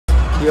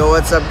Yo,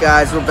 what's up,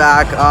 guys? We're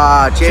back.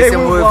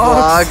 Jason Wu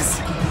Vlogs.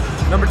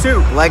 Number 2.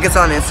 Like us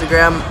on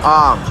Instagram.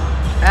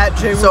 At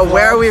JWoo So Vlogs.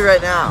 where are we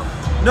right now?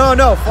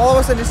 No. Follow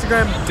us on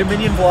Instagram,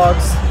 Dominion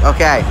Vlogs.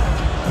 Okay.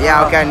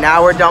 Yeah. Okay.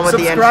 Now we're done with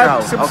the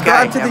intro.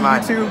 Subscribe to the never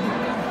mind.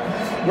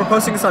 YouTube. We're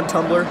posting this on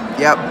Tumblr.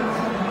 Yep.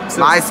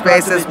 So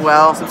MySpace as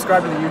well.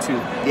 Subscribe to the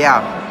YouTube.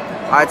 Yeah.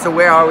 All right. So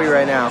where are we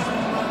right now?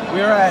 We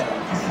are at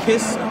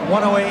Kiss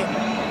 108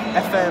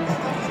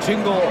 FM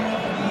Jingle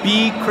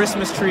B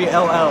Christmas Tree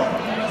LL,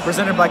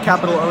 presented by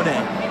Capital One.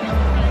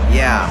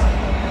 Yeah.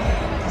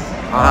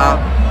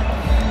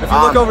 If you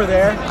look over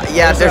there,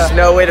 yeah, there's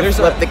no way to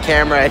flip the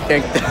camera, I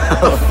think.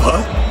 The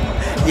fuck?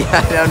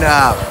 Yeah, I don't know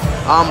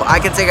how. I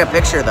can take a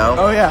picture though.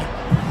 Oh yeah.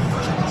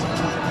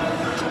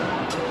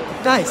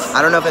 Nice.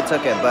 I don't know if it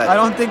took it, but I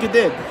don't think it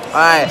did.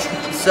 Alright,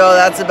 so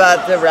that's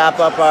about to wrap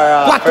up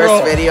our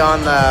first video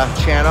on the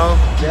channel.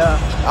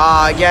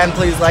 Yeah. Again,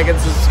 please like and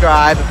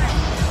subscribe.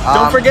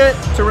 Don't forget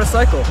to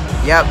recycle.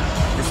 Yep,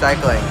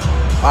 recycling.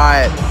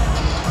 Alright.